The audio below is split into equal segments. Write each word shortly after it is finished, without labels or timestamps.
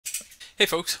Hey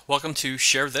folks, welcome to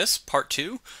Share This, Part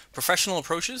 2, Professional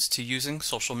Approaches to Using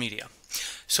Social Media.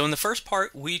 So in the first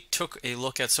part, we took a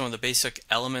look at some of the basic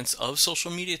elements of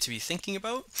social media to be thinking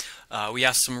about. We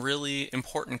asked some really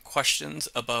important questions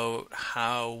about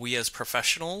how we as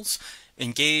professionals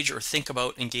engage or think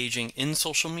about engaging in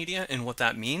social media and what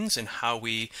that means and how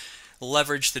we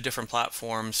leverage the different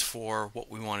platforms for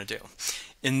what we want to do.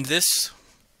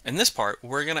 In this part,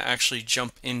 we're going to actually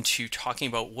jump into talking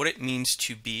about what it means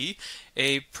to be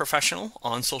a professional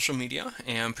on social media,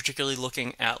 and particularly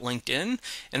looking at LinkedIn,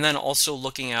 and then also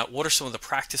looking at what are some of the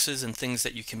practices and things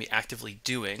that you can be actively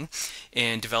doing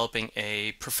in developing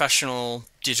a professional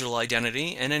digital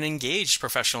identity and an engaged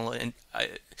professional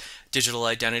digital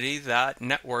identity that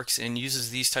networks and uses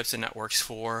these types of networks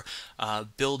for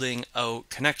building out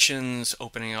connections,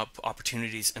 opening up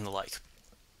opportunities, and the like.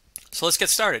 So let's get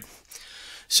started.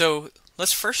 So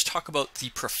let's first talk about the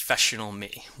professional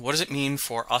me. What does it mean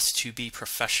for us to be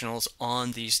professionals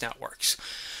on these networks?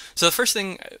 So the first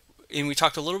thing, and we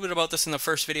talked a little bit about this in the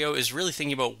first video, is really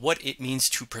thinking about what it means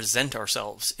to present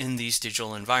ourselves in these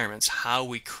digital environments, how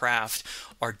we craft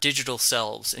our digital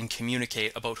selves and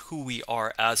communicate about who we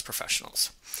are as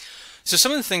professionals. So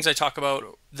some of the things I talk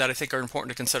about that I think are important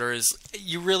to consider is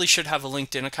you really should have a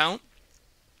LinkedIn account.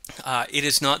 It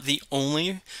is not the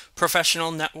only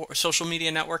professional network, social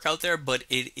media network out there, but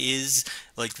it is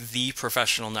like the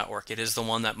professional network. It is the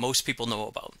one that most people know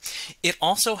about. It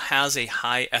also has a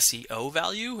high SEO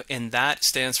value, and that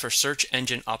stands for search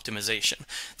engine optimization.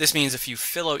 This means if you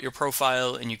fill out your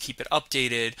profile and you keep it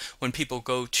updated, when people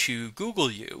go to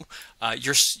Google you,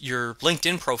 your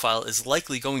LinkedIn profile is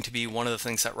likely going to be one of the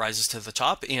things that rises to the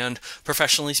top, and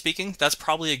professionally speaking, that's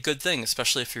probably a good thing,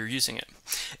 especially if you're using it.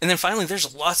 And then finally,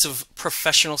 there's lots of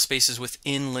professional spaces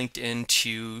within LinkedIn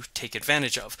to take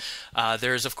advantage of.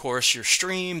 There's, of course, your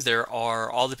stream. There are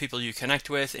all the people you connect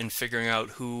with and figuring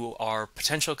out who are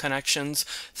potential connections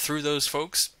through those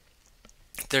folks.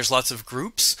 There's lots of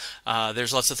groups.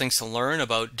 There's lots of things to learn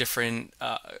about different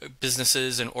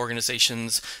businesses and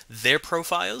organizations, their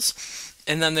profiles.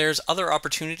 And then there's other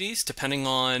opportunities depending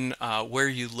on where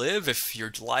you live. If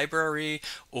you're a library,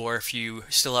 or if you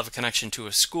still have a connection to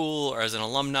a school, or as an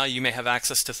alumni, you may have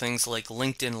access to things like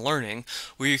LinkedIn Learning,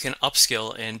 where you can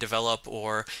upskill and develop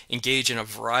or engage in a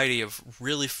variety of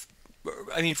really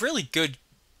good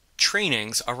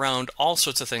trainings around all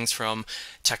sorts of things, from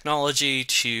technology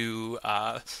to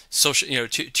social,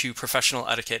 to professional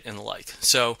etiquette and the like.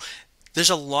 So there's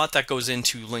a lot that goes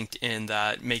into LinkedIn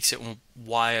that makes it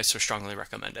why I so strongly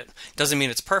recommend it. Doesn't mean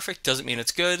it's perfect, doesn't mean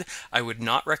it's good. I would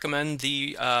not recommend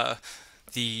the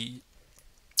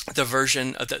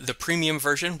version, the premium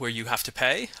version where you have to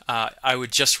pay. I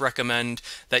would just recommend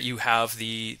that you have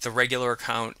the regular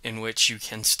account in which you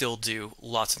can still do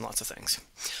lots and lots of things.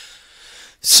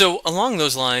 So along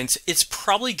those lines, it's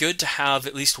probably good to have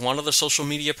at least one other social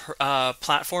media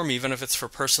platform, even if it's for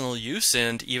personal use,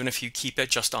 and even if you keep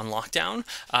it just on lockdown.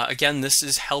 Again, this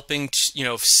is helping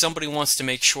to, if somebody wants to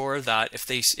make sure that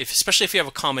especially if you have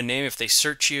a common name, if they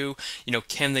search you,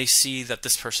 can they see that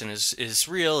this person is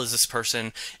real? Is this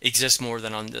person exists more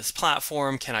than on this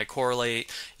platform? Can I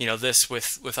correlate, this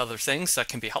with other things? That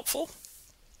can be helpful.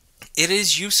 It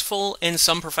is useful in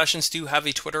some professions to have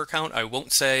a Twitter account. I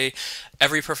won't say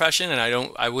every profession, and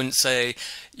I wouldn't say,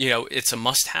 it's a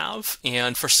must-have.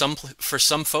 And for some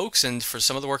folks and for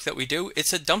some of the work that we do,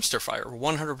 it's a dumpster fire,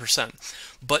 100%.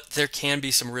 But there can be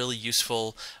some really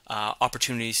useful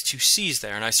opportunities to seize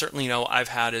there. And I certainly know I've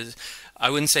had,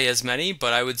 I wouldn't say as many,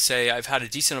 but I would say I've had a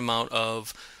decent amount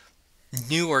of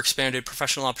new or expanded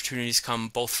professional opportunities come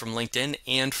both from LinkedIn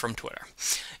and from Twitter.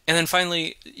 And then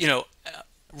finally,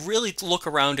 really look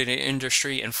around in an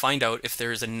industry and find out if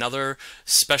there is another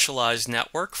specialized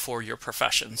network for your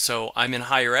profession. So I'm in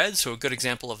higher ed, so a good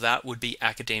example of that would be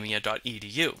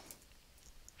academia.edu.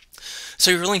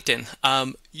 So your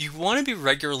LinkedIn, you want to be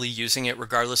regularly using it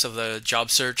regardless of the job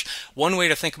search. One way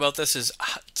to think about this is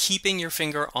keeping your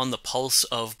finger on the pulse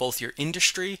of both your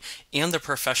industry and the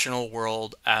professional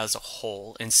world as a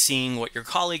whole, and seeing what your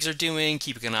colleagues are doing,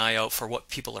 keeping an eye out for what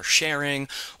people are sharing,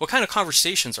 what kind of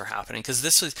conversations are happening, because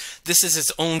this is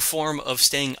its own form of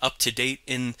staying up to date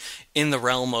in the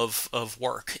realm of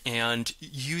work, and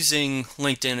using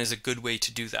LinkedIn is a good way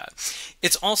to do that.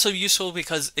 It's also useful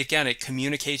because, again, it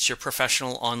communicates your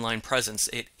professional online presence.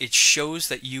 It shows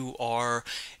that you are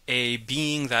a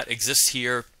being that exists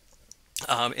here,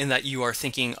 and that you are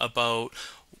thinking about,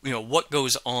 what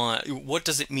goes on, what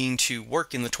does it mean to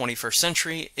work in the 21st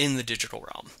century in the digital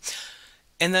realm.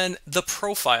 And then the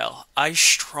profile, I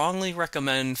strongly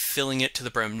recommend filling it to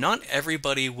the brim. Not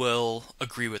everybody will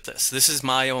agree with this. This is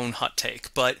my own hot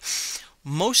take, but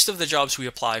most of the jobs we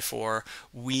apply for,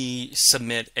 we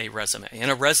submit a resume. And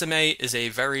a resume is a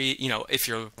very, if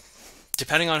you're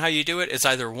depending on how you do it, it's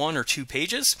either 1 or 2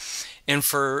 pages. And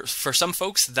for some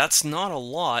folks, that's not a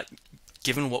lot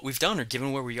given what we've done or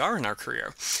given where we are in our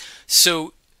career.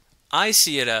 So I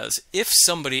see it as, if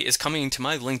somebody is coming to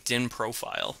my LinkedIn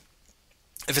profile,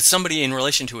 if it's somebody in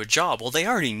relation to a job, well, they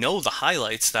already know the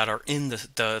highlights that are in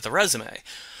the resume.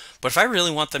 But if I really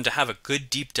want them to have a good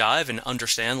deep dive and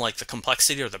understand like the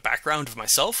complexity or the background of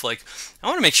myself, like I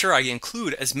want to make sure I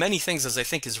include as many things as I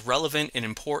think is relevant and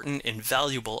important and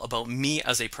valuable about me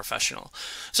as a professional.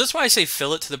 So that's why I say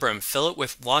fill it to the brim. Fill it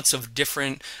with lots of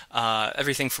different,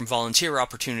 everything from volunteer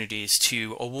opportunities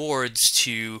to awards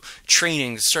to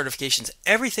trainings, certifications,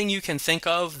 everything you can think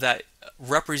of that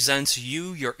represents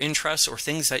you, your interests, or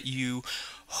things that you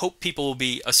hope people will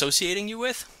be associating you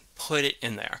with. Put it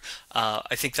in there.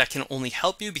 I think that can only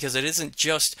help you, because it isn't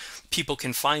just people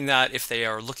can find that if they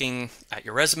are looking at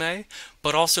your resume,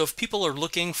 but also if people are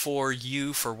looking for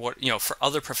you for for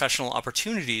other professional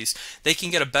opportunities, they can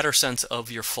get a better sense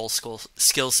of your full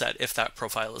skill set if that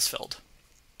profile is filled.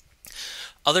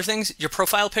 Other things, your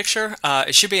profile picture,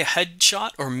 it should be a headshot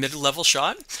or mid-level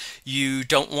shot. You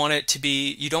don't want it to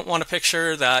be, you don't want a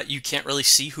picture that you can't really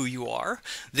see who you are.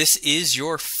 This is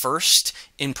your first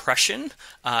impression,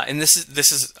 and this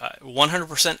is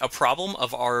 100% a problem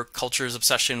of our culture's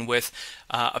obsession with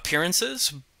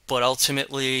appearances, but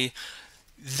ultimately,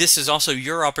 this is also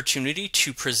your opportunity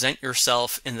to present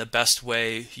yourself in the best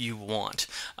way you want.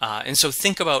 And so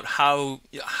think about how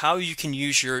you can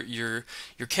use your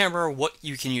camera, what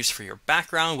you can use for your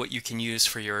background, what you can use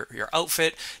for your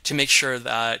outfit to make sure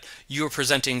that you're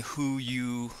presenting who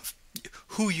you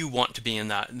want to be in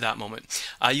that moment.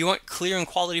 You want clear and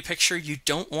quality picture. You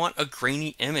don't want a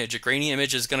grainy image. A grainy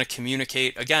image is going to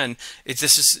communicate, again,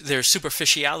 there's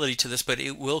superficiality to this, but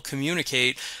it will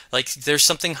communicate like there's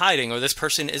something hiding, or this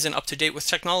person isn't up to date with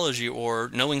technology or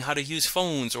knowing how to use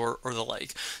phones or the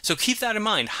like. So keep that in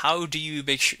mind. How do you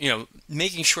make sure,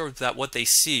 making sure that what they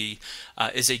see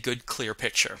is a good, clear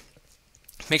picture.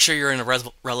 Make sure you're in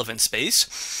a relevant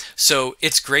space. So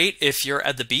it's great if you're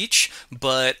at the beach,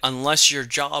 but unless your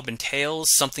job entails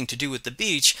something to do with the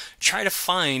beach, try to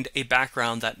find a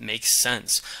background that makes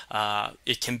sense.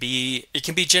 It can be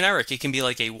generic. It can be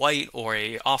like a white or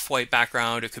a off-white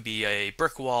background. It could be a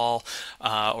brick wall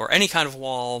or any kind of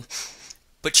wall.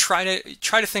 But try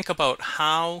to think about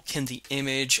how can the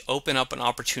image open up an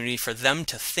opportunity for them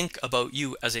to think about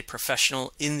you as a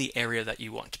professional in the area that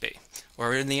you want to be,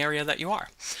 or in the area that you are.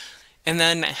 And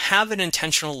then have an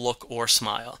intentional look or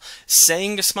smile.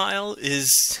 Saying to smile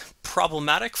is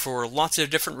problematic for lots of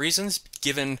different reasons,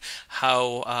 given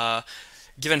how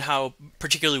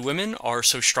particularly women are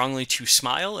so strongly to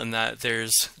smile, and that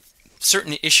there's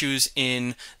certain issues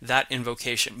in that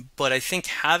invocation. But I think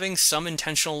having some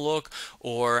intentional look,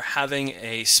 or having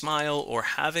a smile, or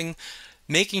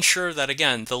making sure that,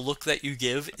 again, the look that you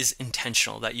give is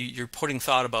intentional, that you're putting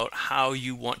thought about how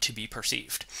you want to be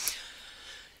perceived.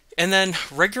 And then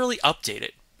regularly update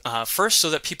it. First,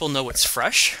 so that people know it's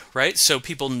fresh, right? So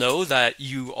people know that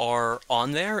you are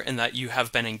on there and that you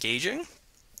have been engaging.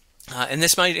 And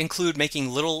this might include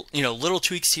making little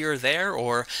tweaks here or there.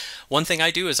 Or one thing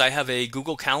I do is I have a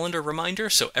Google Calendar reminder.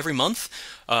 So every month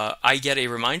I get a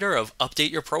reminder of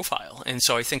update your profile. And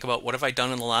so I think about what have I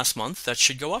done in the last month that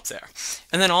should go up there.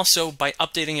 And then also by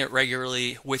updating it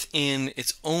regularly within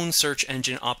its own search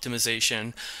engine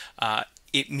optimization,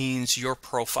 it means your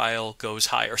profile goes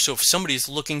higher. So if somebody's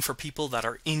looking for people that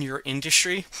are in your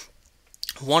industry,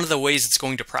 one of the ways it's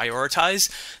going to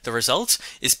prioritize the results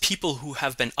is people who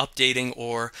have been updating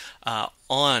or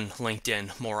on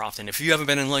LinkedIn more often. If you haven't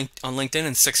been on LinkedIn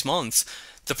in 6 months,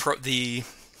 the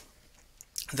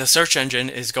search engine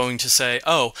is going to say,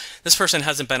 oh, this person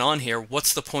hasn't been on here.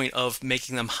 What's the point of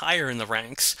making them higher in the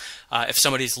ranks if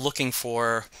somebody's looking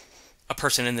for a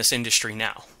person in this industry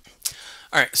now?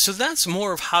 All right, so that's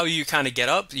more of how you kind of get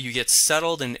up, you get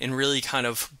settled, and really kind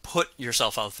of put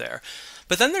yourself out there.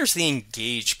 But then there's the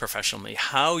engage professionally,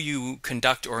 how you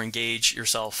conduct or engage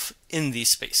yourself in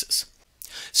these spaces.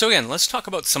 So again, let's talk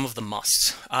about some of the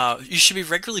musts. You should be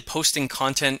regularly posting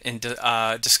content and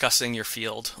discussing your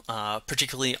field,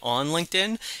 particularly on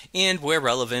LinkedIn and where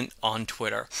relevant on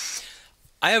Twitter.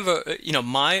 I have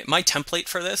my template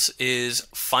for this is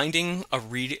finding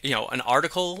an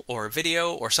article or a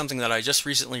video or something that I just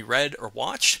recently read or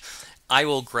watched. I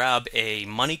will grab a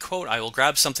money quote. I will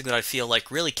grab something that I feel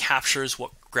like really captures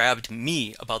what grabbed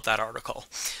me about that article.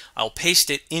 I'll paste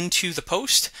it into the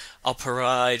post. I'll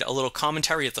provide a little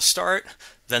commentary at the start,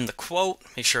 then the quote,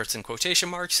 make sure it's in quotation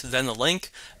marks, then the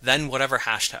link, then whatever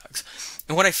hashtags.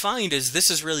 And what I find is this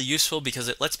is really useful because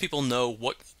it lets people know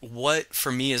what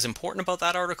for me is important about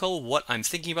that article, what I'm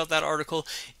thinking about that article,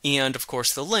 and of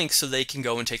course the link so they can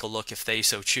go and take a look if they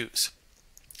so choose.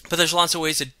 But there's lots of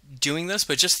ways of doing this,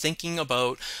 but just thinking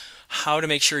about how to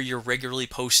make sure you're regularly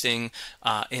posting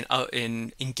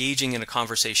and engaging in a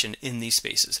conversation in these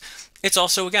spaces. It's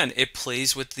also, again, it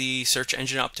plays with the search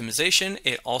engine optimization.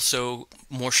 It also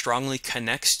more strongly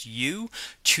connects you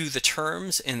to the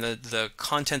terms and the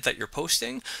content that you're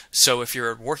posting. So if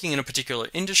you're working in a particular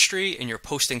industry and you're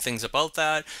posting things about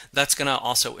that, that's going to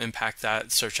also impact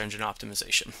that search engine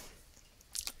optimization.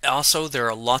 Also, there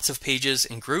are lots of pages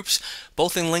and groups,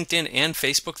 both in LinkedIn and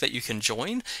Facebook, that you can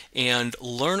join and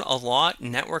learn a lot,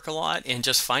 network a lot, and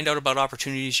just find out about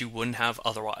opportunities you wouldn't have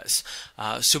otherwise.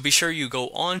 So be sure you go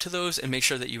on to those and make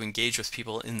sure that you engage with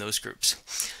people in those groups.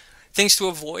 Things to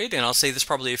avoid, and I'll say this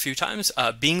probably a few times,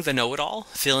 being the know-it-all,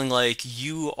 feeling like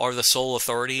you are the sole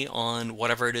authority on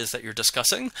whatever it is that you're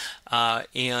discussing,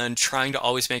 and trying to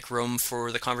always make room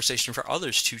for the conversation for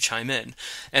others to chime in.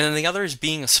 And then the other is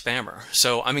being a spammer.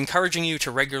 So I'm encouraging you to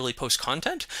regularly post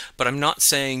content, but I'm not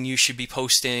saying you should be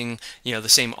posting, the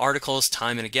same articles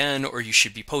time and again, or you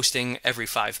should be posting every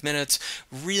 5 minutes.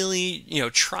 Really,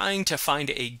 trying to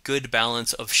find a good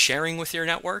balance of sharing with your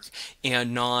network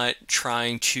and not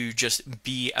trying to just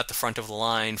be at the front of the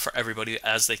line for everybody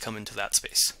as they come into that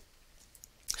space.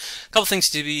 A couple things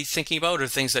to be thinking about, or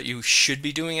things that you should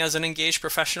be doing as an engaged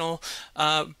professional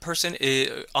person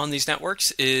on these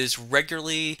networks, is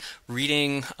regularly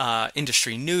reading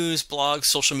industry news, blogs,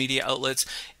 social media outlets,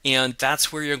 and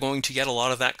that's where you're going to get a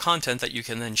lot of that content that you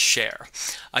can then share.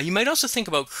 You might also think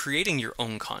about creating your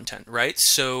own content, right?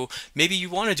 So maybe you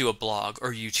want to do a blog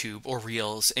or YouTube or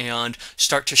Reels and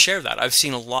start to share that. I've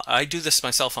seen a lot, I do this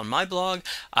myself on my blog.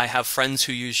 I have friends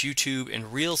who use YouTube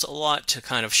and Reels a lot to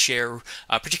kind of share,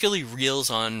 particularly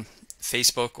Reels on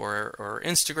Facebook or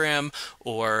Instagram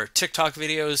or TikTok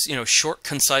videos, short,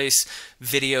 concise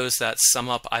videos that sum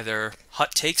up either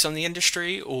hot takes on the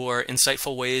industry or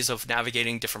insightful ways of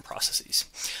navigating different processes.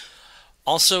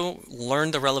 Also, learn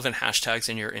the relevant hashtags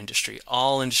in your industry.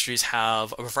 All industries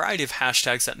have a variety of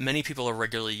hashtags that many people are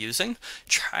regularly using.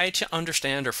 Try to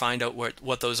understand or find out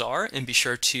what those are, and be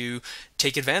sure to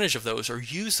take advantage of those or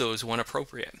use those when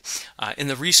appropriate. In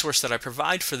the resource that I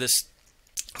provide for these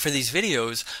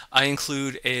videos, I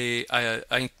include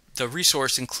the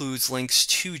resource includes links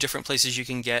to different places you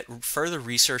can get further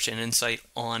research and insight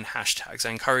on hashtags.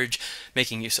 I encourage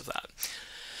making use of that.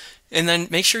 And then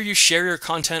make sure you share your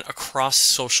content across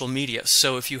social media.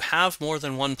 So if you have more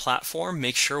than one platform,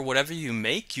 make sure whatever you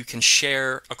make, you can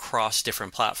share across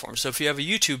different platforms. So if you have a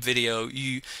YouTube video,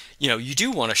 you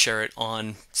do want to share it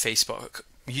on Facebook.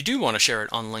 You do want to share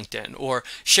it on LinkedIn, or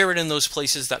share it in those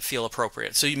places that feel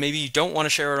appropriate. So maybe you don't want to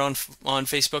share it on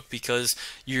Facebook because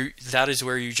that is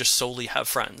where you just solely have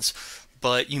friends.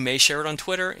 But you may share it on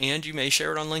Twitter, and you may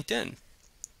share it on LinkedIn.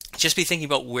 Just be thinking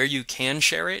about where you can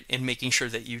share it and making sure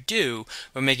that you do,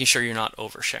 but making sure you're not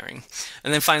oversharing.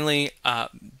 And then finally,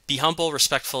 be humble,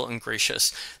 respectful, and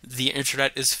gracious. The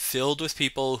internet is filled with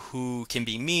people who can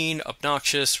be mean,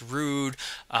 obnoxious, rude,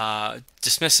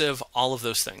 dismissive, all of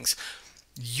those things.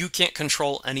 You can't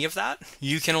control any of that.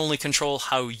 You can only control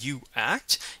how you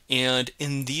act. And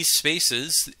in these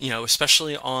spaces,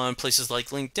 especially on places like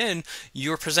LinkedIn,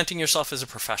 you're presenting yourself as a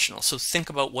professional. So think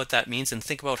about what that means and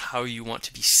think about how you want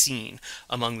to be seen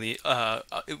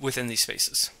within these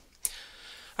spaces.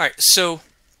 All right, so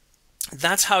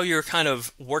that's how you're kind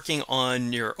of working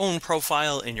on your own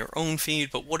profile and your own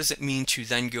feed. But what does it mean to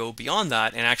then go beyond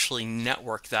that and actually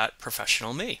network that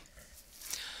professional me?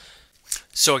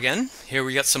 So again, here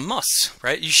we got some musts,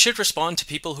 right? You should respond to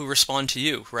people who respond to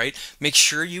you, right? Make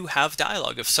sure you have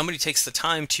dialogue. If somebody takes the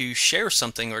time to share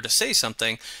something or to say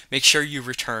something, make sure you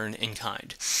return in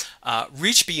kind.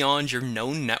 Reach beyond your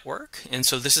known network. And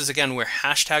so this is, again, where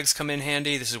hashtags come in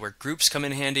handy. This is where groups come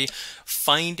in handy.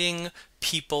 Finding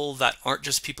people that aren't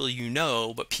just people you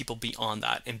know, but people beyond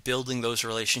that, and building those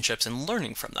relationships and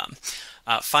learning from them.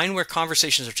 Find where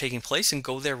conversations are taking place and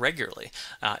go there regularly.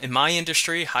 In my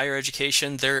industry, higher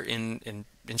education, they're in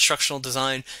instructional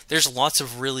design, there's lots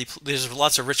of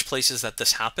rich places that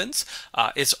this happens.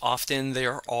 It's often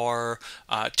there are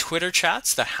Twitter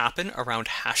chats that happen around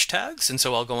hashtags, and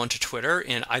so I'll go onto Twitter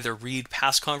and either read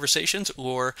past conversations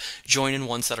or join in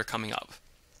ones that are coming up.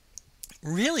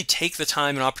 Really take the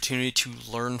time and opportunity to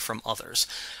learn from others.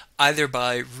 either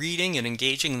by reading and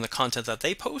engaging in the content that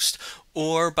they post,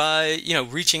 or by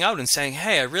reaching out and saying,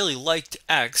 hey, I really liked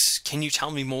X, can you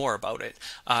tell me more about it?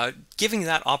 Giving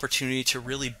that opportunity to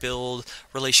really build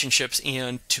relationships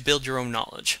and to build your own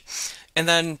knowledge. And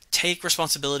then take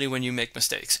responsibility when you make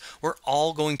mistakes. We're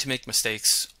all going to make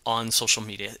mistakes on social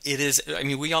media.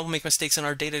 We all make mistakes in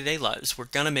our day-to-day lives. We're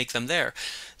going to make them there.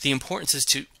 The importance is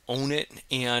to own it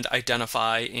and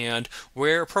identify, and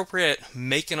where appropriate,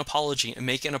 make an apology and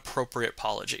make an appropriate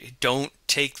apology. Don't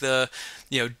take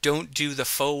don't do the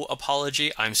faux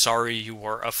apology, I'm sorry you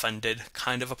were offended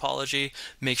kind of apology.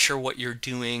 Make sure what you're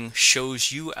doing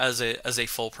shows you as a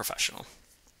full professional.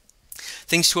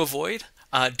 Things to avoid.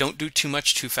 Don't do too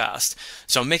much too fast.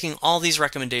 So I'm making all these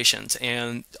recommendations,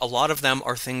 and a lot of them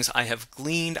are things I have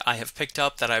gleaned, I have picked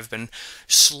up, that I've been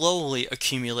slowly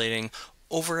accumulating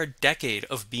over a decade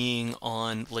of being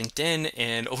on LinkedIn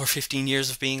and over 15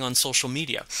 years of being on social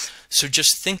media. So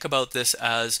just think about this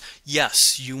as,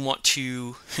 yes, you want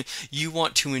to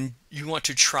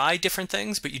try different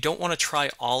things, but you don't want to try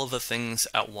all of the things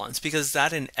at once, because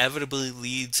that inevitably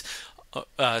leads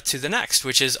to the next,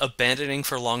 which is abandoning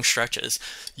for long stretches.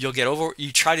 You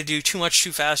try to do too much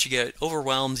too fast, you get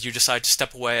overwhelmed, you decide to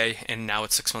step away, and now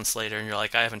it's 6 months later and you're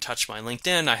like, I haven't touched my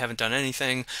LinkedIn, I haven't done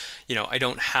anything, I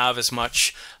don't have as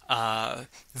much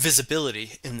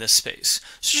visibility in this space.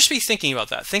 So just be thinking about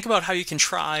that. Think about how you can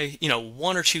try,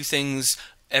 1 or 2 things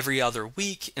every other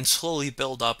week and slowly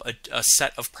build up a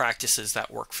set of practices that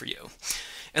work for you.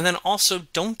 And then also,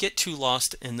 don't get too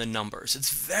lost in the numbers.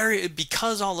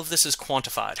 Because all of this is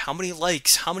quantified. How many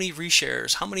likes, how many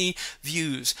reshares, how many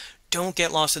views? Don't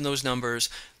get lost in those numbers.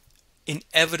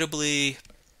 Inevitably,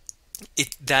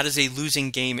 that is a losing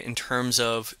game in terms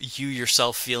of you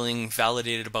yourself feeling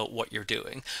validated about what you're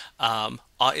doing.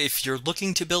 If you're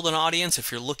looking to build an audience,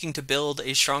 if you're looking to build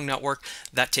a strong network,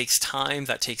 that takes time,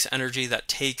 that takes energy, that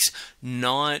takes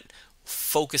not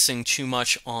focusing too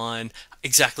much on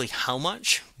exactly how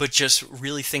much, but just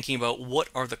really thinking about what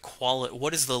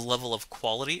is the level of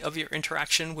quality of your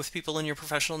interaction with people in your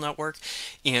professional network,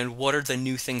 and what are the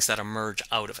new things that emerge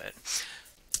out of it.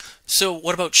 So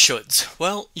what about shoulds?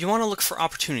 Well, you want to look for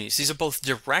opportunities. These are both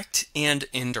direct and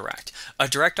indirect. A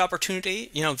direct opportunity,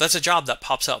 that's a job that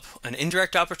pops up. An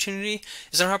indirect opportunity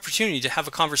is an opportunity to have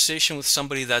a conversation with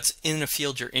somebody that's in a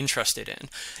field you're interested in.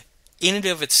 In and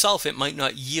of itself, it might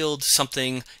not yield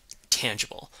something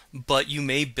tangible, but you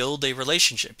may build a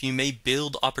relationship. You may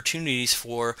build opportunities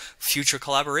for future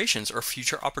collaborations or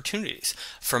future opportunities.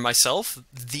 For myself,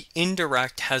 the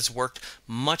indirect has worked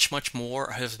much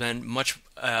more, has been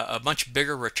a much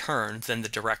bigger return than the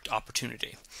direct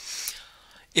opportunity.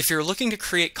 If you're looking to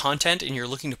create content and you're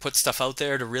looking to put stuff out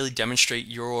there to really demonstrate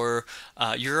your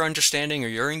understanding or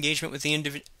your engagement with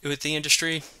the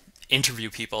industry, interview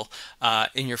people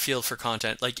in your field for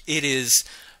content. Like, it is,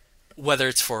 whether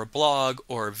it's for a blog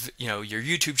or your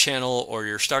YouTube channel or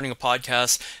you're starting a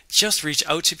podcast, just reach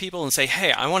out to people and say,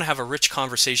 hey, I want to have a rich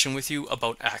conversation with you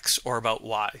about X or about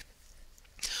Y.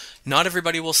 Not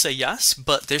everybody will say yes,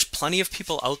 but there's plenty of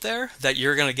people out there that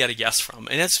you're going to get a yes from,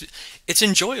 and it's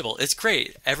enjoyable. It's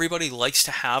great. Everybody likes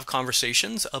to have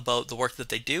conversations about the work that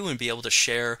they do and be able to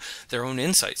share their own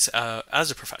insights as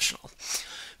a professional.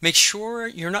 Make sure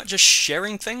you're not just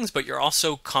sharing things, but you're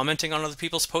also commenting on other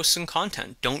people's posts and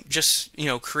content. Don't just,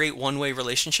 create one-way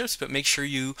relationships, but make sure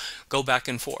you go back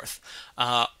and forth.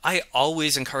 I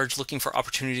always encourage looking for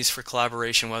opportunities for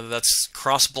collaboration, whether that's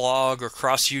cross-blog or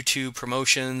cross-YouTube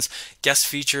promotions, guest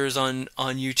features on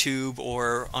YouTube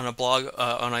or on a blog,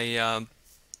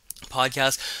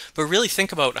 podcast. But really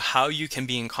think about how you can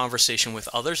be in conversation with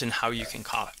others and how you can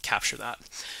capture that.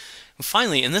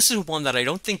 Finally, and this is one that I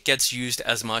don't think gets used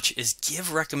as much, is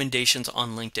give recommendations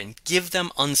on LinkedIn. Give them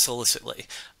unsolicited.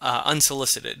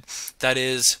 That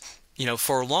is,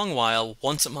 for a long while,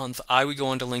 once a month, I would go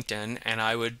onto LinkedIn and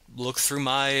I would look through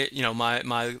my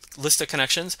list of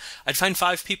connections. I'd find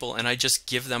 5 people and I'd just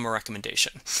give them a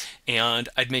recommendation. And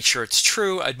I'd make sure it's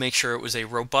true. I'd make sure it was a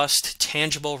robust,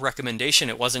 tangible recommendation.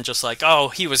 It wasn't just like, oh,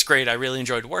 he was great, I really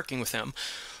enjoyed working with him.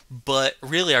 But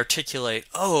really articulate,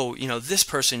 oh, this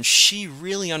person, she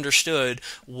really understood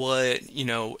what,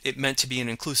 it meant to be an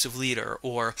inclusive leader,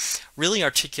 or really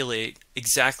articulate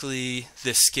exactly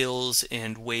the skills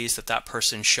and ways that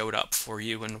person showed up for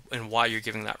you and why you're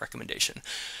giving that recommendation.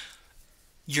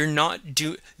 So I'm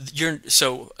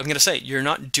going to say, you're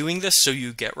not doing this so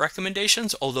you get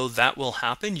recommendations, although that will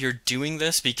happen. You're doing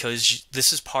this because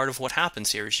this is part of what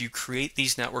happens here, is you create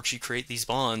these networks, you create these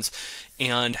bonds,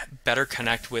 and better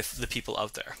connect with the people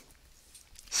out there.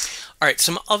 All right,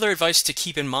 some other advice to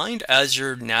keep in mind as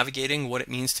you're navigating what it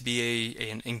means to be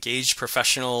an engaged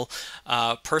professional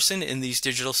person in these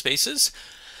digital spaces.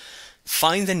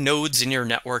 Find the nodes in your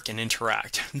network and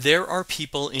interact. There are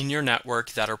people in your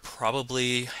network that are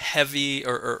probably heavy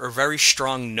or very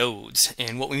strong nodes.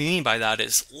 And what we mean by that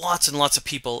is lots and lots of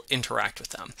people interact with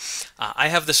them. I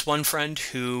have this one friend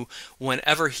who,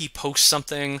 whenever he posts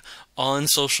something on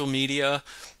social media,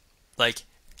 like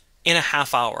in a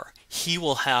half hour, he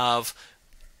will have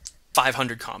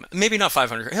 500 comments, maybe not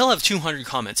 500, he'll have 200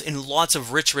 comments and lots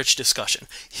of rich discussion.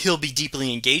 He'll be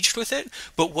deeply engaged with it,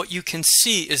 but what you can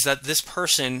see is that this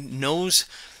person knows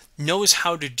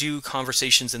how to do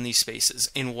conversations in these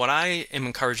spaces. And what I am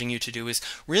encouraging you to do is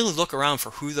really look around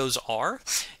for who those are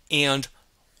and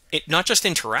not just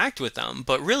interact with them,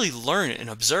 but really learn and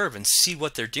observe and see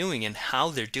what they're doing and how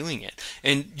they're doing it.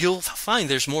 And you'll find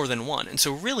there's more than one. And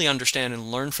so really understand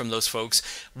and learn from those folks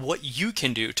what you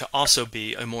can do to also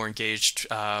be a more engaged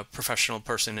professional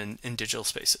person in digital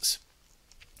spaces.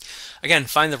 Again,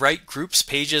 find the right groups,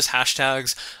 pages,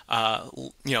 hashtags,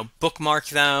 bookmark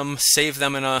them, save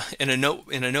them in a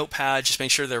notepad. Just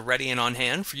make sure they're ready and on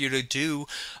hand for you to do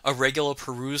a regular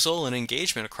perusal and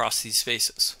engagement across these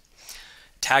spaces.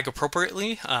 Tag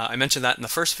appropriately. I mentioned that in the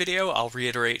first video. I'll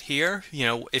reiterate here.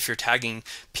 If you're tagging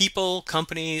people,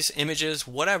 companies, images,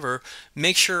 whatever,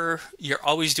 make sure you're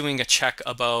always doing a check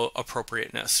about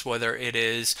appropriateness, whether it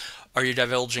is, are you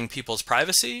divulging people's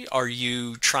privacy? Are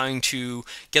you trying to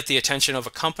get the attention of a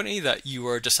company that you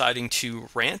are deciding to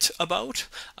rant about?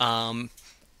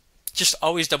 Just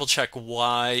always double check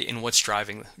why and what's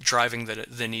driving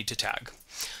the need to tag.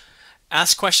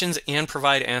 Ask questions and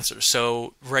provide answers.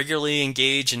 So regularly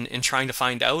engage in trying to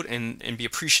find out and be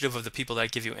appreciative of the people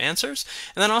that give you answers.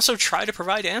 And then also try to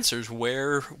provide answers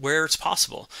where it's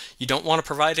possible. You don't want to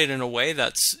provide it in a way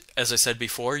that's, as I said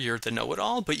before, you're the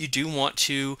know-it-all, but you do want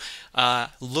to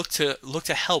look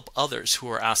to help others who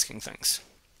are asking things.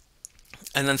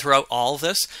 And then throughout all of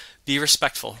this, be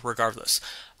respectful regardless.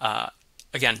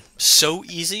 Again, so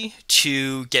easy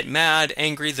to get mad,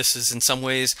 angry. This is in some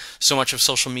ways, so much of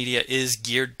social media is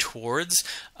geared towards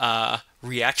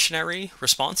reactionary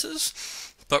responses,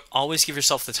 but always give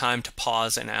yourself the time to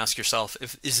pause and ask yourself,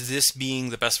 is this being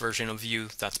the best version of you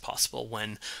that's possible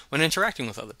when interacting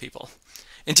with other people?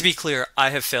 And to be clear,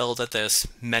 I have failed at this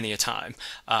many a time.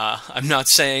 I'm not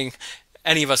saying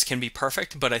any of us can be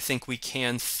perfect, but I think we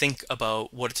can think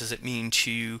about what does it mean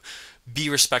to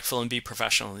be respectful and be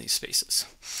professional in these spaces.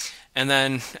 And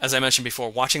then, as I mentioned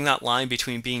before, watching that line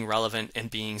between being relevant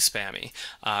and being spammy.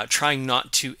 Trying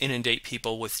not to inundate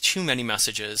people with too many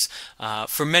messages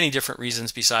for many different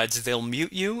reasons besides they'll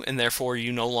mute you and therefore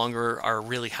you no longer are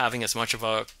really having as much of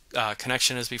a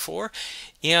connection as before.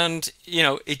 And,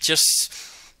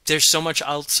 there's so much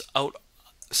else out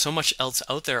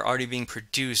there already being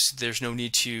produced. There's no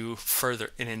need to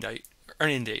further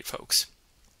inundate folks.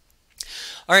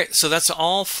 All right, so that's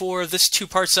all for this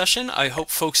two-part session. I hope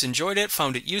folks enjoyed it,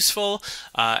 found it useful.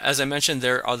 As I mentioned,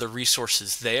 there are the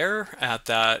resources there at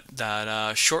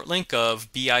that short link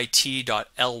of bit.ly/share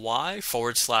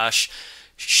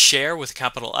with a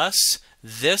capital S,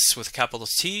 this with a capital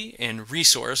T, and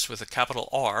resource with a capital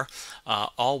R,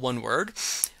 all one word.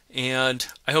 And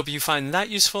I hope you find that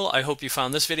useful. I hope you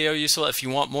found this video useful. If you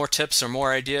want more tips or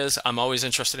more ideas, I'm always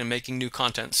interested in making new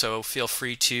content, so feel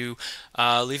free to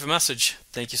leave a message.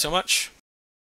 Thank you so much.